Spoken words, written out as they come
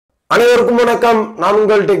அனைவருக்கும் வணக்கம். நான்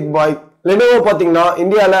உங்கள் டெக் பாய். Lenovo பாத்தீங்கன்னா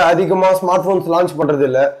இந்தியால அதிகமா ஸ்மார்ட் போன்ஸ் லான்ச் பண்றது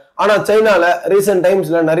இல்ல. ஆனா சைனால ரீசன்ட்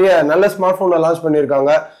டைம்ஸ்ல நிறைய நல்ல ஸ்மார்ட் போனை லான்ச்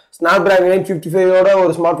பண்ணிருக்காங்க. snapdragon 855 ஓட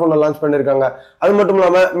ஒரு ஸ்மார்ட் போனை லான்ச் பண்ணிருக்காங்க. அது மட்டும்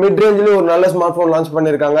இல்லாம மிட் ரேஞ்சில ஒரு நல்ல ஸ்மார்ட் போன் லான்ச்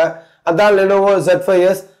பண்ணிருக்காங்க. அதான் Lenovo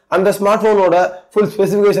Z5S. அந்த ஸ்மார்ட் போனோட ஃபுல்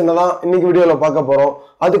ஸ்பெசிஃபிகேஷனை தான் இன்னைக்கு வீடியோல பார்க்க போறோம்.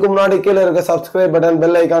 அதுக்கு முன்னாடி கீழே இருக்க சப்ஸ்கிரைப் பட்டன்,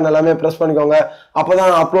 பெல் ஐக்கான் எல்லாமே பிரஸ் பண்ணிக்கோங்க.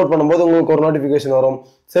 அப்பதான் அப்லோட் பண்ணும்போது உங்களுக்கு ஒரு நோட்டிபிகேஷன் வரும்.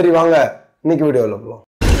 சரி வாங்க இன்னைக்கு வீடியோல போலாம்.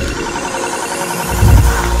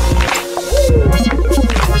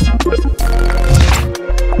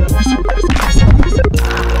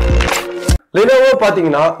 Lenovo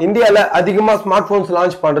பாத்தீங்கன்னா இந்தியால அதிகமா ஸ்மார்ட் போன்ஸ்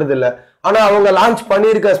லான்ச் பண்றது இல்ல. ஆனா அவங்க லான்ச்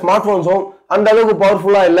பண்ணிருக்க ஸ்மார்ட் போன்ஸும் அந்த அளவுக்கு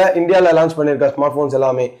பவர்ஃபுல்லா இல்ல. இந்தியால லான்ச் பண்ணிருக்க ஸ்மார்ட் போன்ஸ்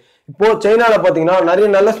எல்லாமே இப்போ சைனால பாத்தீங்கன்னா நிறைய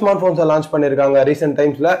நல்ல ஸ்மார்ட் போன்ஸ் லான்ச் பண்ணிருக்காங்க ரீசென்ட்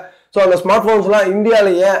டைம்ஸ்ல. சோ அந்த ஸ்மார்ட் போன்ஸ் எல்லாம்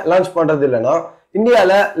இந்தியால ஏன் லான்ச் பண்றது இல்லைன்னா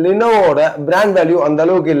இந்தியால Lenovoட பிராண்ட் வேல்யூ அந்த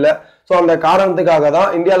அளவுக்கு இல்ல. சோ அந்த காரணத்துக்காக தான்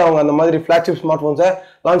இந்தியால அவங்க அந்த மாதிரி ஃபிளாக்ஷிப் ஸ்மார்ட் போன்ஸை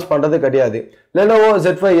லான்ச் பண்றது கிடையாது. Lenovo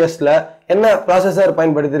Z5Sல என்ன ப்ராசஸர்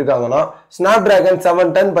பயன்படுத்தியிருக்காங்கன்னா Snapdragon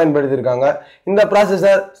 710 பயன்படுத்தியிருக்காங்க. இந்த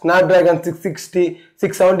ப்ராசஸர் Snapdragon 660,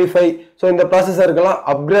 675. ஸோ இந்த ப்ராசஸருக்கெல்லாம்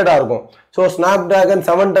அப்கிரேடா இருக்கும். ஸோ Snapdragon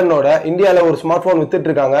 710 ஓட இந்தியாவில் ஒரு ஸ்மார்ட் போன் வித்துட்டு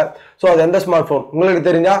இருக்காங்க. ஸோ அது எந்த ஸ்மார்ட் போன் உங்களுக்கு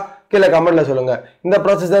தெரிஞ்சா கீழே கமெண்ட்ல சொல்லுங்க. இந்த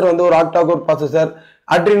ப்ராசஸர் வந்து ஒரு octo ப்ராசஸர்,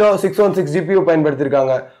 adreno 616 GPU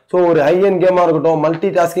பயன்படுத்தியிருக்காங்க. ஸோ ஒரு ஹை-எண்ட் கேமா இருக்கட்டும், மல்டி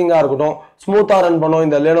டாஸ்கிங்கா இருக்கட்டும், ஸ்மூத்தா ரன் பண்ணும்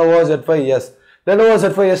இந்த Lenovo Z5S. Lenovo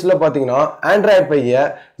Z5Sல பாத்தீங்கன்னா ஆண்ட்ராய்ட் பைய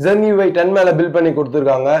ZEN UI 10 மேல பில்ட் பண்ணி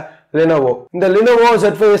கொடுத்திருக்காங்க Lenovo. இந்த Lenovo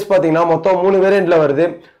Z5S பாத்தீங்கன்னா மொத்தம் 3 வேரியன்ட்ல வருது.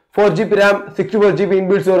 4GB RAM, 64GB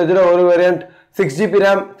inbuilt storage ஒரு variant, 6GB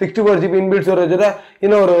RAM, 64GB inbuilt storage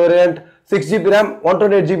இன்னொரு variant, 6GB RAM,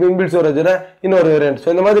 128GB inbuilt storage இன்னொரு வேரியன்ட். ஸோ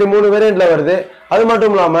இந்த மாதிரி 3 வேரியன்ட்ல வருது. அது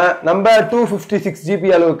மட்டும் இல்லாம நம்ம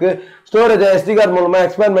 256GB அளவுக்கு ஸ்டோரேஜ் SD கார்டு மூலமா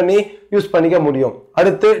எக்ஸ்பேண்ட் பண்ணி யூஸ் பண்ணிக்க முடியும்.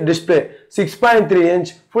 அடுத்து display 6.3 inch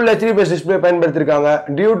full HD plus display பயன்படுத்திருக்காங்க.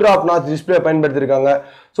 Due drop notch display பயன்படுத்திருக்காங்க.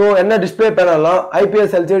 So என்ன display பேனல்லாம்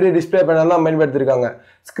IPS LCD display பேனல்லாம் பயன்படுத்திருக்காங்க.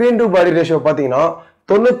 Screen to body ratio பாத்தீங்கன்னா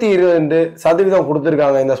 92%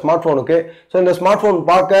 கொடுத்திருக்காங்க இந்த ஸ்மார்ட் போனுக்கு. ஸோ இந்த ஸ்மார்ட் போன்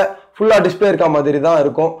பார்க்க ஃபுல்லா டிஸ்பிளே இருக்க மாதிரி தான்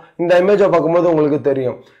இருக்கும். இந்த இமேஜை பார்க்கும்போது உங்களுக்கு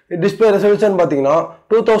தெரியும். டிஸ்பிளே ரெசல்யூஷன் பாத்தீங்கன்னா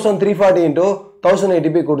 2340 x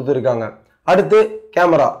 1080p கொடுத்திருக்காங்க. அடுத்து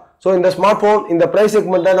கேமரா. ஸோ இந்த ஸ்மார்ட் போன் இந்த பிரைஸ்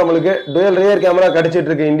செக்மெண்ட்ல நம்மளுக்கு டுவல் ரியர் கேமரா கிடைச்சிட்டு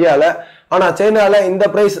இருக்கு இந்தியால. ஆனா சைனால இந்த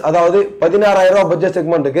பிரைஸ், அதாவது 16,000 ரூபாய் பட்ஜெட்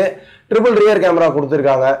செக்மெண்ட்டுக்கு ட்ரிபிள் ரியர் கேமரா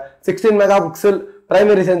கொடுத்திருக்காங்க. 16 mega pixel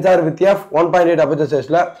primary sensor with f1.8 aperture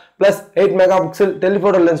சைஸ்ல plus 8 mega pixel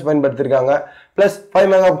telephoto lens பயன்படுத்திருக்காங்க. Plus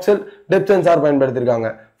 5 mega pixel depth sensor பயன்படுத்திருக்காங்க.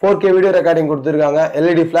 4K video recording கொடுத்திருக்காங்க.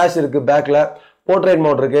 LED ஃபிளாஷ் இருக்கு பேக்ல, போர்ட்ரைட்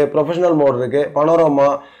மோட் இருக்கு, ப்ரொஃபஷனல் மோட் இருக்கு, panaroma,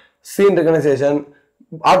 scene recognition,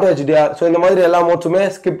 autohdr. So இந்த மாதிரி எல்லா மோட்ஸுமே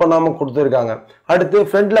skip பண்ணாம கொடுத்திருக்காங்க. அடுத்து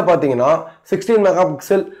ஃப்ரண்ட்ல பாத்தீங்கன்னா 16 mega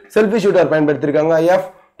pixel selfie shooter பயன்படுத்திருக்காங்க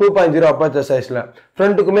f2.0 aperture சைஸ்ல.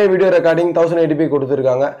 ஃப்ரண்ட்டுக்குமே வீடியோ ரெக்கார்டிங் 1080p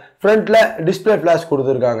கொடுத்திருக்காங்க. ஃப்ரண்ட்ல டிஸ்பிளே ஃபிளாஷ்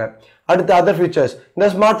கொடுத்திருக்காங்க. அடுத்து அதர் ஃபீச்சர்ஸ், இந்த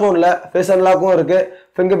ஸ்மார்ட் போன்ல ஃபேஸ் அன்லாக்கும் இருக்கு,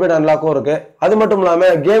 ஃபிங்கர் பிரிண்ட் அன்லாக்கும் இருக்கு. அது மட்டும் இல்லாம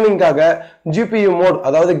கேமிங்காக GPU மோட்,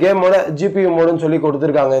 அதாவது கேமோட GPU மோடுன்னு சொல்லி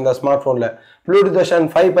கொடுத்திருக்காங்க இந்த ஸ்மார்ட் போன்ல. Bluetooth version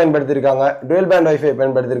 5 பயன்படுத்திருக்காங்க. dualband wifi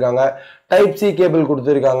பயன்படுத்திருக்காங்க. Type C cable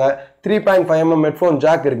கொடுத்திருக்காங்க. 3.5mm ஹெட்ஃபோன்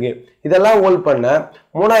ஜாக் இருக்கு. இதெல்லாம் ஹோல்ட் பண்ண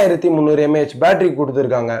 3300 mAh பேட்டரி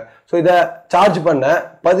கொடுத்திருக்காங்க. ஸோ இதை சார்ஜ் பண்ண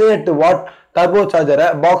 18 வாட் டர்போ சார்ஜரை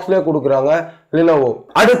பாக்ஸ்லேயே கொடுக்குறாங்க Lenovo.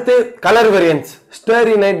 அடுத்து colour variants,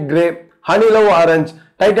 ஸ்டரி night grey, honey love orange,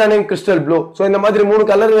 titanium crystal blue. So இந்த மாதிரி 3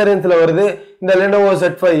 கலர் வேரியன்ட்ஸ்ல வருது இந்த Lenovo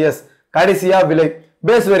Z5S. கடைசியா விலை.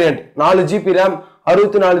 Base variant 4GB RAM,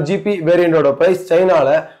 64GB வேரியண்டோட price சைனால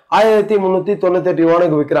 1398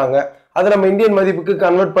 யுவானுக்கு விற்கிறாங்க. அதை நம்ம இந்தியன் மதிப்புக்கு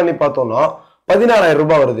கன்வெர்ட் பண்ணி பார்த்தோம்னா 16,000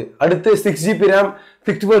 ரூபாய் வருது. அடுத்து 6GB RAM,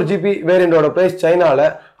 64GB வேரியண்டோட பிரைஸ் சைனால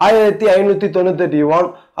 1598 யுவான்.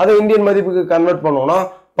 அதை இந்தியன் மதிப்புக்கு கன்வெர்ட் பண்ணோம்னா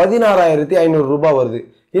 16,500 ரூபாய் வருது.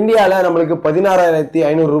 இந்தியால நம்மளுக்கு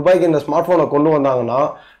 16,500 ரூபாய்க்கு இந்த ஸ்மார்ட் போனை கொண்டு வந்தாங்கன்னா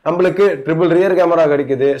நம்மளுக்கு ட்ரிபிள் ரியர் கேமரா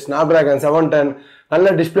கிடைக்குது, Snapdragon 710,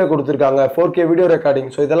 நல்ல டிஸ்பிளே கொடுத்திருக்காங்க, 4K வீடியோ ரெக்கார்டிங்.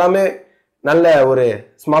 ஸோ இதெல்லாமே நல்ல ஒரு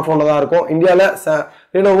ஸ்மார்ட் போனை தான் இருக்கும் இந்தியால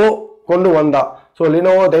Lenovo கொண்டு வந்தா. ஸோ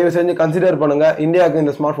Lenovo தயவு செஞ்சு கன்சிடர் பண்ணுங்க, இந்தியாவுக்கு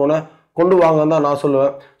இந்த ஸ்மார்ட் போனை கொண்டு வாங்கன்னு தான் நான்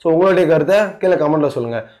சொல்லுவேன். ஸோ உங்களுடைய கருத்தை கீழே கமெண்ட்ல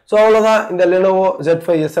சொல்லுங்க. ஸோ அவ்வளோதான் இந்த Lenovo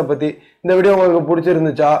Z5S பத்தி. இந்த வீடியோ உங்களுக்கு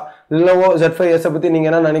பிடிச்சிருந்துச்சா? Lenovo Z5S பத்தி நீங்க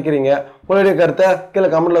என்ன நினைக்கிறீங்க? உங்களுடைய கருத்தை கீழே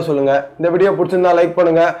கமெண்ட்ல சொல்லுங்க. இந்த வீடியோ பிடிச்சிருந்தா லைக்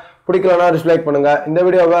பண்ணுங்க, பிடிக்கலன்னா டிஸ்லைக் பண்ணுங்க. இந்த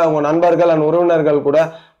வீடியோவை உங்க நண்பர்கள் அண்ட் உறவினர்கள் கூட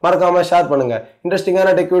மறக்காம ஷேர் பண்ணுங்க.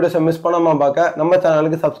 இன்ட்ரெஸ்டிங்கான டெக் வீடியோஸை மிஸ் பண்ணாம பார்க்க நம்ம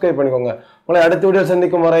சேனலுக்கு சப்ஸ்கிரைப் பண்ணிக்கோங்க. உங்களை அடுத்த வீடியோ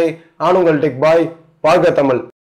சந்திக்கும் வரை நான் உங்கள் டெக் பாய். வாழ்க தமிழ்.